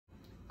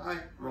Hi,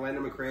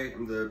 I'm McCray.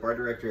 I'm the bar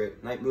director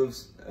at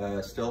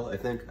Nightmoves, still, I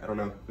think. I don't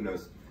know, who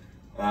knows.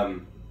 But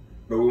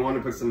we want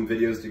to put some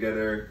videos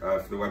together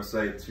for the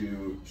website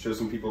to show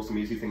some people some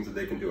easy things that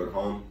they can do at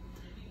home.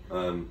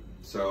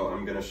 So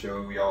I'm going to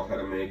show y'all how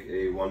to make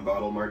a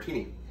 1-bottle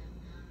martini.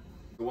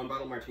 The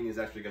 1-bottle martini is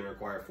actually going to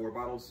require 4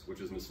 bottles, which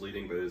is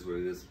misleading, but it is what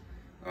it is.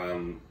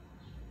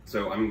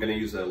 So I'm going to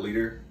use a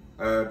liter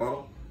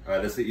bottle.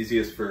 That's the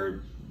easiest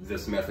for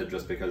this method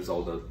just because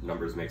all the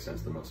numbers make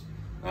sense the most.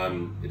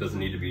 It doesn't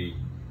need to be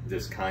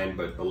this kind,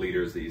 but a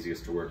liter is the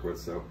easiest to work with.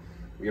 So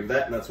we have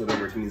that, and that's what our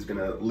martini is going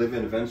to live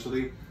in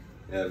eventually.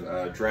 We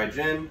have dry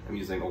gin. I'm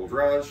using Old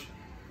Raj.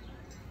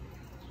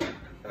 You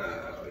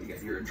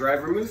got your dry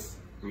vermouth.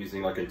 I'm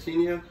using La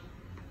Cantina.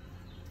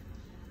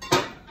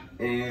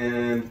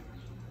 And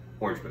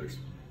orange bitters.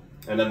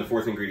 And then the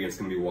 4th ingredient is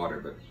going to be water,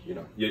 but you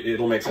know,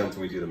 it'll make sense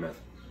when we do the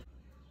math.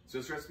 So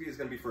this recipe is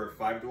going to be for a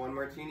 5-to-1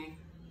 martini,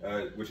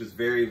 which is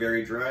very,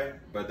 very dry,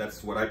 but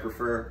that's what I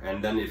prefer.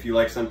 And then if you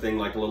like something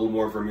like a little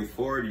more vermouth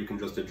forward, you can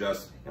just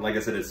adjust. And like I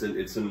said, it's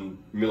in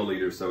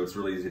milliliters, so it's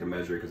really easy to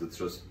measure because it's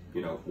just,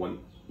 you know,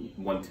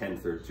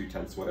 1/10 or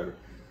 2/10, whatever.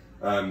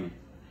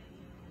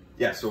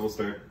 Yeah, so we'll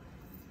start.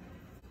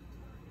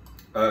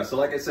 So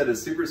like I said,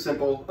 it's super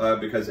simple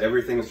because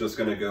everything is just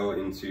going to go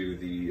into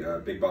the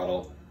big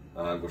bottle,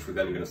 which we're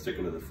then going to stick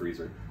into the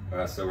freezer.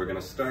 So we're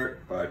going to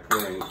start by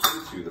pouring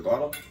into the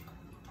bottle.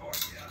 Oh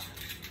yeah.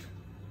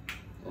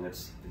 And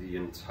it's the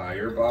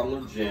entire bottle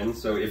of gin.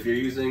 So if you're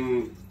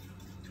using,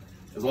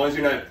 as long as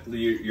you're not,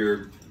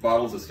 your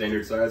bottle's a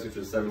standard size, which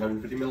is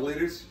 750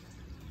 milliliters,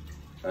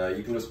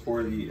 you can just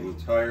pour the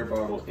entire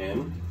bottle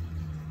in.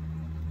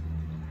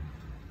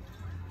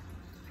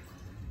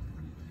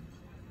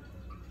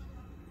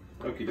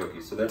 Okie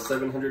dokie, so that's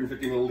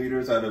 750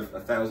 milliliters out of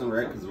 1,000,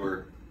 right? Because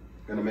we're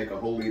gonna make a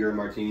whole liter of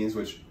martinis,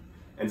 which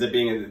ends up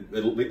being, a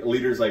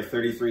liter is like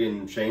 33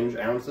 and change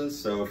ounces.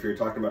 So if you're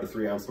talking about a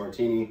 3-ounce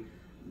martini,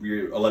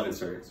 you're 11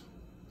 servings.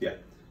 Yeah,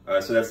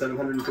 so that's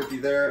 750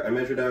 there. I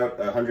measured out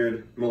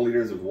 100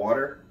 milliliters of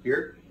water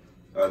here.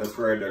 That's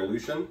for our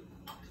dilution.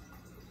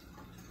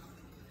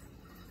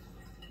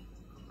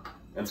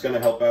 And it's gonna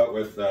help out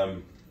with,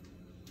 for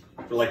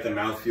like the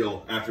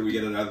mouthfeel after we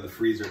get it out of the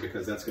freezer,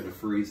 because that's gonna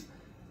freeze.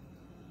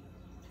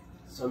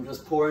 So I'm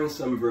just pouring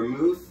some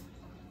vermouth.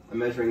 I'm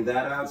measuring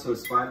that out, so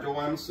it's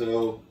 5-to-1.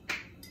 So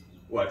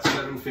what,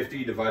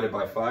 750 divided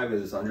by 5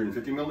 is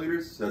 150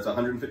 milliliters. So that's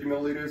 150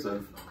 milliliters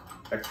of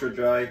extra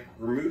dry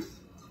vermouth.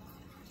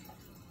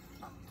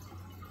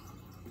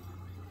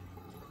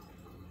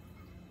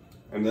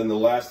 And then the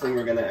last thing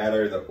we're gonna add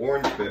are the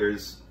orange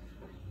bitters,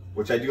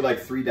 which I do like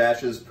 3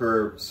 dashes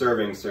per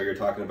serving. So you're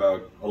talking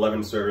about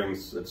 11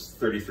 servings, it's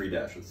 33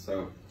 dashes.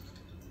 So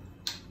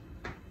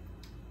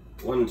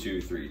 1, 2,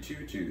 3,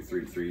 2, 2,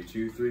 3, 3,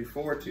 2, 3,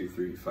 4, 2,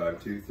 3,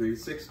 5, 2, 3,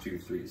 6, 2,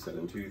 3,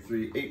 7, 2,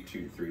 3, 8,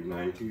 2, 3,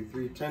 9, 2,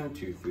 3, 10,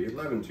 2, 3,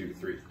 11, 2,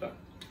 3, done.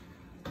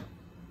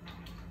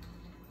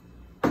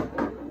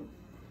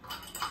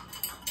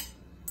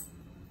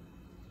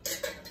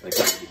 Thank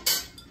you.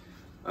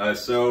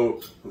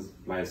 So, this is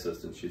my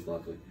assistant, she's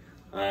lovely.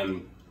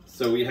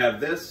 So we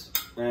have this,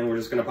 and we're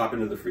just gonna pop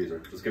into the freezer.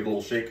 Just give it a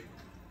little shake.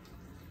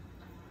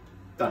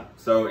 Done.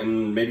 So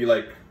in maybe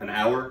like an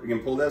hour, we can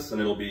pull this and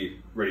it'll be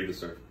ready to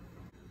serve.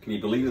 Can you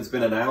believe it's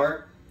been an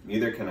hour?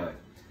 Neither can I.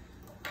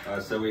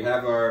 So we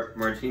have our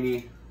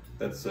martini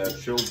that's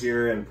chilled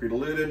here and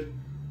pre-diluted.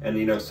 And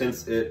you know,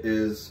 since it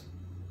is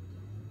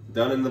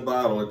done in the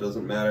bottle, it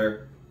doesn't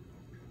matter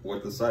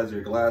what the size of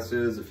your glass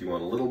is. If you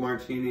want a little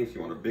martini, if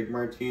you want a big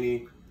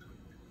martini.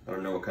 I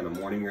don't know what kind of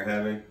morning you're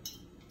having.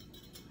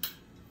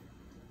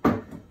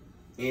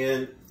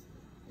 And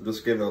we'll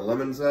just give it a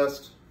lemon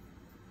zest.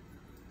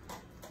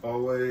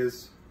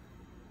 Always.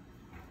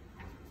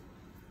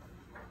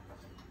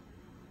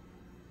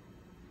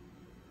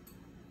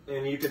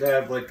 And you could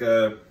have like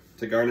to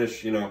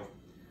garnish, you know,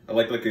 I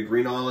like a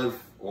green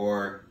olive,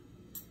 or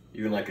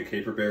even like a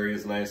caperberry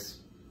is nice.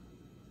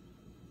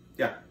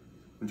 Yeah,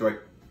 enjoy.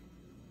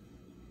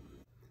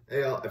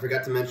 Hey, I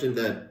forgot to mention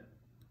that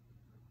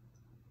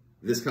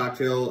this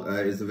cocktail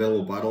is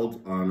available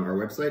bottled on our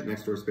website,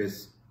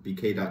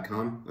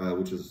 nextdoorspace.bk.com,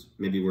 which is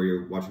maybe where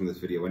you're watching this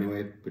video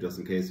anyway, but just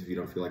in case if you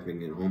don't feel like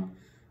making it at home.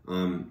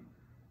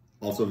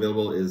 Also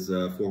available is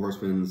Four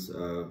Horsemen's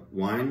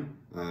wine,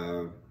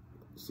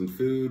 some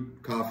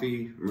food,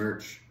 coffee,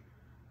 merch.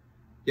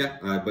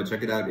 Yeah, but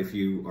check it out if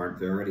you aren't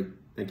there already.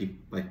 Thank you.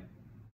 Bye.